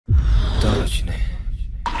What's your name?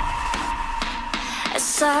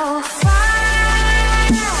 So far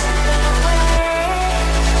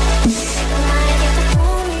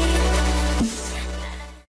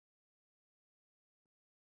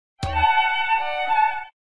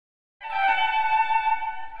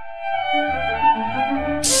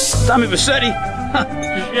Tommy Vassetti?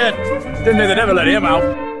 Shit. Didn't think they'd ever let him out.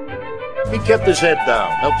 He kept his head down.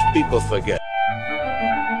 Helps people forget.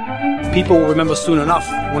 People will remember soon enough.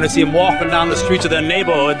 When they see him walking down the streets of their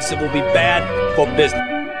neighborhoods, it will be bad for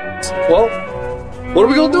business. Well, what are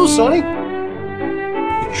we gonna do, Sonny?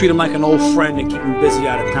 You treat him like an old friend and keep him busy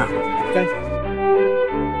out of town, okay?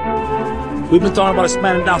 We've been talking about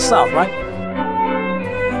expanding down south, right?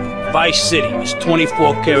 Vice City is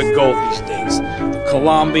 24-karat gold these days. The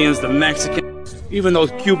Colombians, the Mexicans, even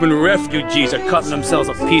those Cuban refugees are cutting themselves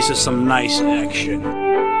a piece of some nice action.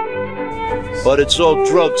 But it's all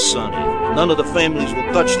drugs, Sonny. None of the families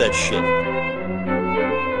will touch that shit.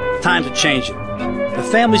 Time to change it. The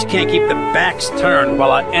families can't keep their backs turned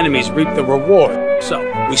while our enemies reap the reward. So,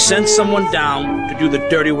 we send someone down to do the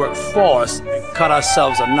dirty work for us and cut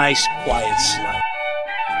ourselves a nice, quiet slide.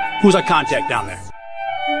 Who's our contact down there?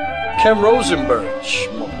 Ken Rosenberg.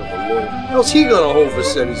 Schmuck of a lawyer. How's he gonna hold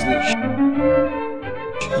Vassetti's leash?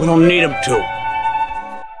 We don't need him to.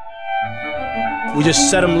 We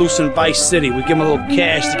just set him loose in Vice City. We give him a little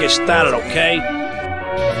cash to get started, okay?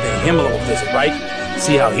 Pay him a little visit, right?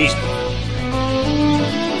 See how he's doing.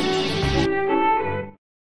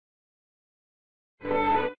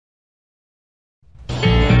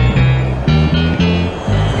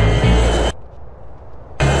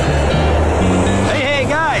 Hey,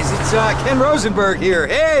 guys, it's Ken Rosenberg here.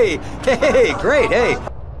 Hey, great, hey.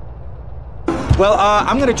 Well,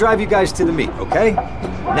 I'm gonna drive you guys to the meet, okay?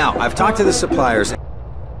 Now, I've talked to the suppliers,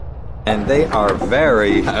 and they are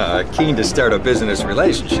very keen to start a business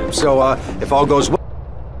relationship. So, if all goes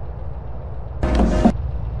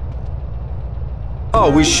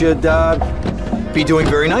well, we should be doing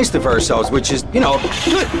very nice for ourselves, which is, you know,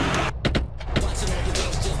 good.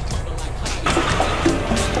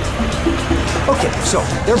 Okay, so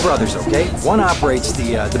they're brothers, okay? One operates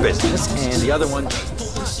the business, and the other one.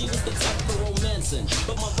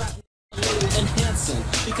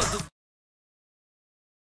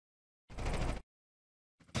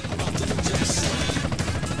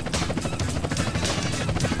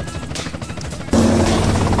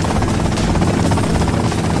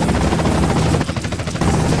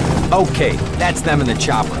 Okay, that's them in the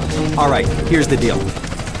chopper. All right, here's the deal.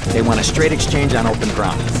 They want a straight exchange on open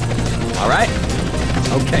ground. All right?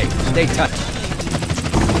 Okay, stay tight.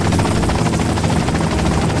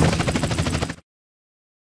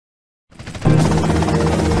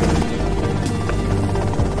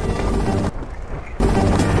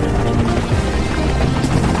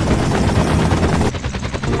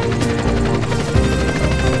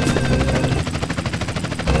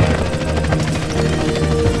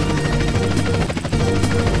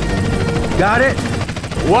 Got it?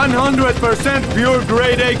 100% pure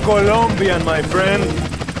grade A Colombian, my friend.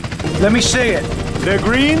 Let me see it. The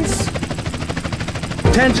greens?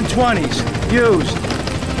 10s and 20s. Used.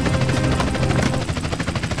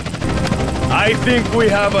 I think we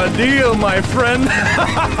have a deal, my friend.